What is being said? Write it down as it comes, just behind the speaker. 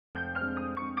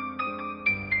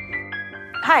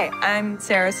Hi, I'm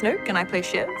Sarah Snook, and I play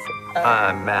Shiv.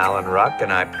 I'm Alan Ruck,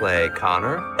 and I play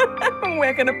Connor.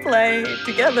 We're gonna play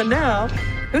together now.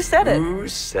 Who said it? Who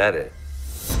said it?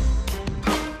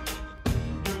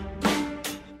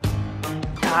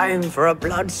 Time for a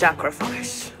blood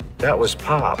sacrifice. That was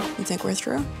Pop. You think we're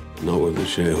through? Not with the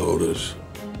shareholders.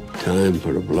 Time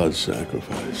for the blood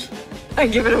sacrifice. I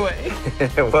give it away.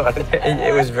 Well,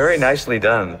 it was very nicely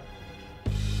done.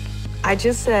 I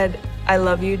just said, I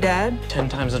love you, Dad. 10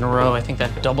 times in a row. I think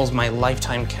that doubles my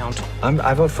lifetime count.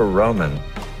 I vote for Roman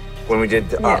when we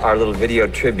did our little video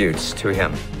tributes to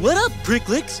him. What up,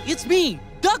 pricklicks? It's me,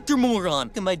 Dr.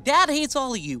 Moron, and my dad hates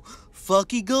all of you.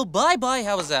 Fucky go bye-bye.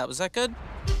 How was that? Was that good?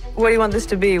 What do you want this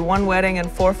to be? 1 wedding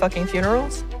and 4 fucking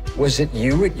funerals? Was it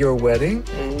you at your wedding?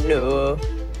 No.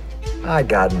 I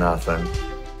got nothing.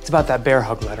 It's about that bear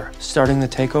hug letter. Starting the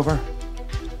takeover?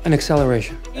 An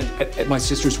acceleration. At my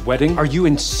sister's wedding? Are you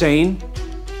insane?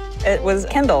 It was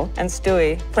Kendall and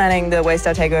Stewie planning the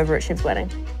Waystar takeover at Shiv's wedding.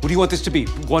 What do you want this to be?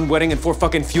 1 wedding and 4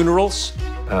 fucking funerals?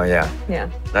 Oh, yeah. Yeah.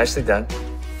 Nicely done.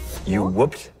 You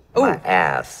whooped my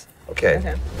ass.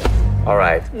 Okay. All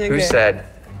right. Okay. Who said,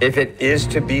 if it is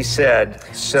to be said,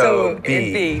 so be?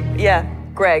 It be. Yeah.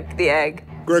 Greg, the egg.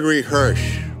 Gregory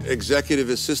Hirsch, executive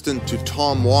assistant to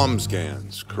Tom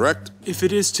Wamsgans, correct? If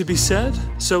it is to be said,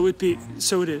 so it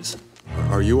is.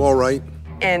 Are you all right?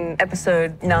 In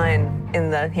episode 9 in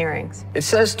the hearings. It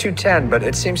says 210, but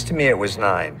it seems to me it was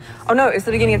 9. Oh no, it's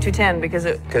the beginning of 210 because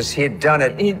it. Because he had done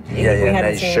it. We and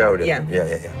hadn't they seen showed it. it.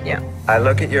 Yeah. Yeah. I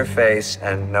look at your face,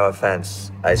 and no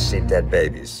offense, I see dead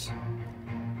babies.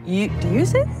 Do you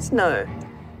say this? No.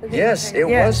 Yes, it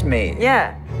was me.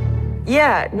 Yeah.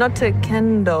 Yeah, not to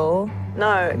Kendall.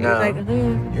 No. No. Like,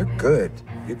 You're good.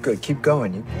 You're good. Keep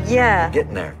going. yeah. You're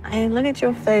getting there. I look at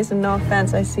your face and no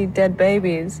offense, I see dead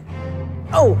babies.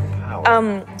 Oh,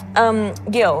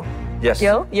 Gil. Yes.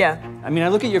 Gil? Yeah. I mean, I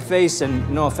look at your face and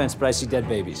no offense, but I see dead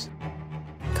babies.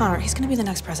 Connor, he's gonna be the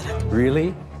next president.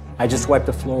 Really? I just wiped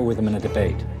the floor with him in a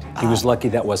debate. He was lucky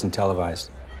that wasn't televised.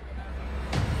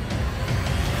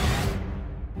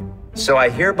 So I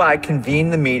hereby convene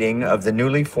the meeting of the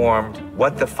newly formed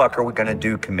What the Fuck Are We Gonna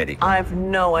Do committee. I have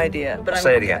no idea, but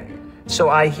Say it again. So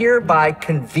I hereby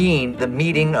convene the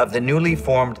meeting of the newly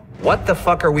formed What the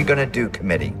Fuck Are We Gonna Do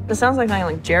committee. It sounds like something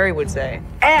like Jerry would say.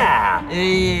 Ah!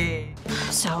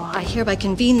 So I hereby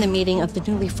convene the meeting of the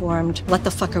newly formed What the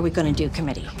Fuck Are We Gonna Do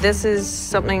committee. This is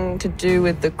something to do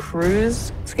with the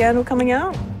cruise scandal coming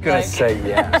out? I'm gonna say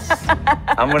yes.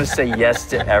 I'm gonna say yes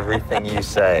to everything you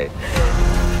say.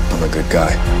 I'm a good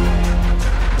guy.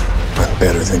 I'm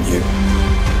better than you.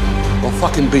 We'll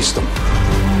fucking beast them.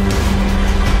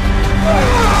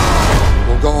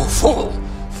 We'll go full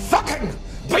fucking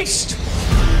beast!